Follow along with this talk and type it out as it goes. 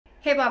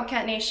Hey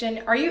Bobcat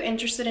Nation, are you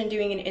interested in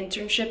doing an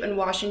internship in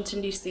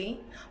Washington, D.C.?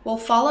 Well,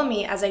 follow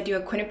me as I do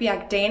a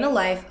Quinnipiac Day in the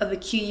Life of the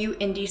QU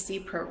in D.C.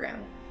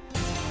 program.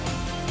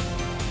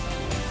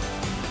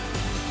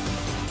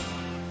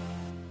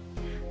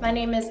 My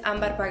name is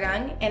Ambar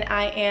Pagan, and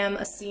I am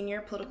a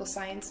senior political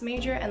science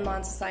major and law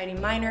and society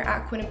minor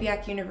at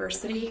Quinnipiac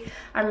University.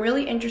 I'm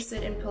really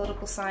interested in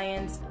political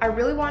science. I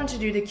really wanted to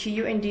do the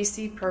QU in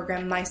DC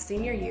program my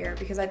senior year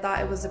because I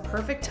thought it was the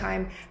perfect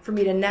time for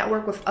me to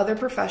network with other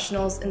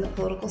professionals in the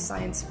political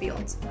science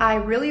field. I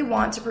really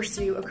want to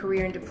pursue a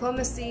career in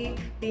diplomacy,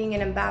 being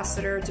an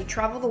ambassador, to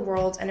travel the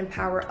world and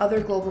empower other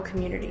global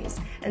communities.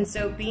 And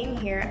so being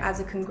here as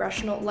a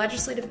congressional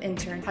legislative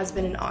intern has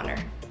been an honor.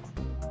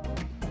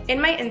 In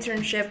my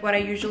internship, what I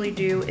usually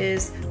do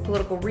is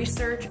political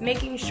research,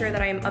 making sure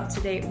that I am up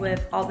to date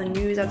with all the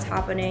news that's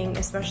happening,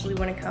 especially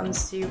when it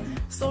comes to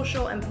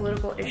social and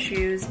political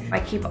issues. I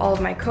keep all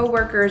of my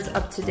coworkers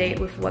up to date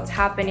with what's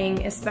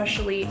happening,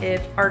 especially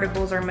if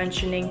articles are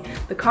mentioning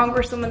the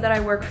congresswoman that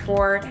I work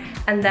for.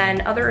 And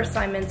then other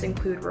assignments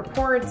include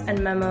reports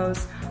and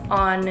memos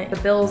on the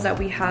bills that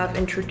we have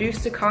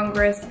introduced to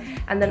Congress,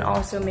 and then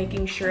also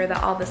making sure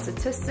that all the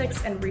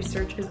statistics and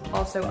research is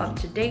also up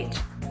to date.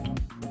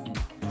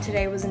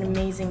 Today was an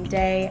amazing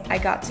day. I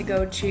got to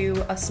go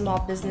to a small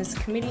business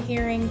committee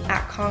hearing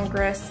at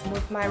Congress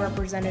with my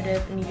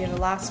Representative Nydia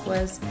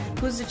Velazquez,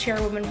 who's the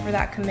chairwoman for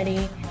that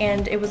committee,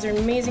 and it was an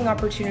amazing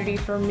opportunity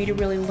for me to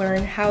really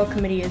learn how a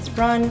committee is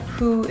run,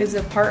 who is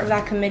a part of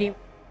that committee.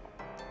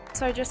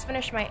 So I just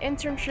finished my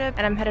internship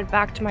and I'm headed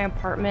back to my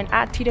apartment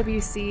at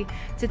TWC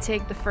to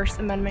take the First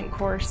Amendment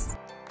course.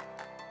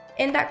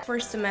 In that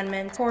First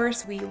Amendment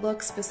course, we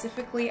look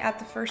specifically at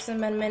the First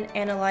Amendment,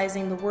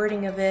 analyzing the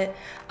wording of it,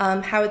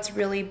 how it's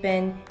really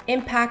been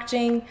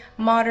impacting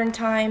modern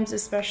times,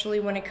 especially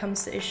when it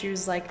comes to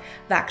issues like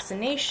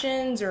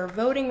vaccinations or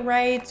voting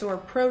rights or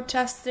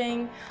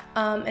protesting.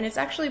 And it's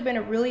actually been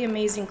a really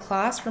amazing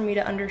class for me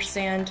to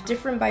understand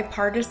different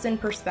bipartisan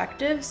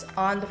perspectives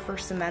on the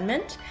First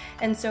Amendment.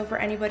 And so for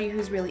anybody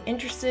who's really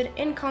interested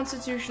in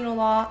constitutional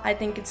law, I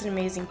think it's an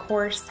amazing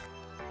course.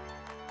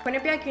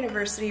 Quinnipiac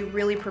University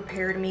really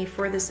prepared me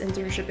for this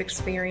internship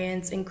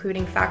experience,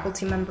 including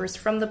faculty members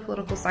from the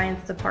political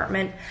science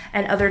department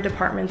and other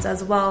departments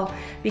as well,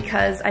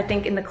 because I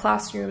think in the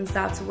classrooms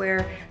that's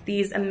where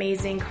these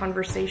amazing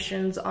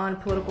conversations on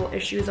political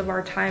issues of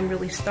our time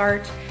really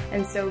start.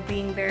 And so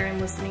being there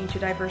and listening to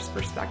diverse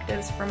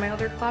perspectives from my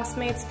other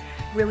classmates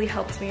really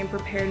helped me and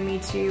prepared me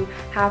to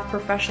have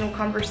professional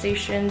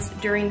conversations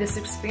during this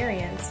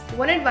experience.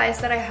 One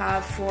advice that I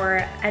have for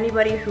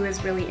anybody who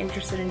is really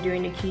interested in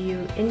doing a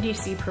QU in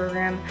DC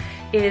program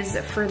is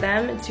for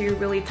them to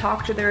really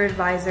talk to their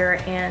advisor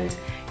and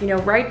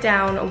write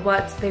down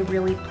what they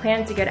really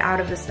plan to get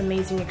out of this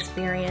amazing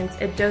experience.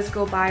 It does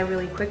go by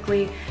really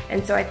quickly,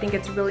 and so I think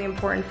it's really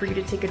important for you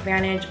to take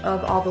advantage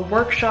of all the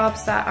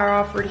workshops that are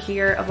offered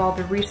here, of all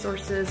the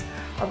resources,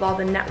 of all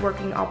the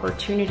networking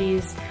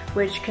opportunities,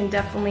 which can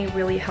definitely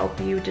really help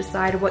you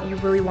decide what you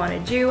really want to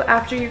do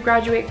after you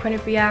graduate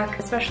Quinnipiac,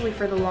 especially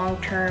for the long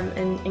term,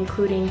 and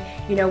including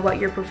what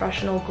your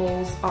professional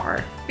goals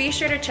are. Be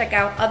sure to check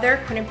out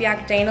other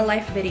Quinnipiac Day in a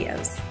Life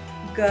videos.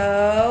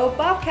 Go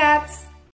Bobcats!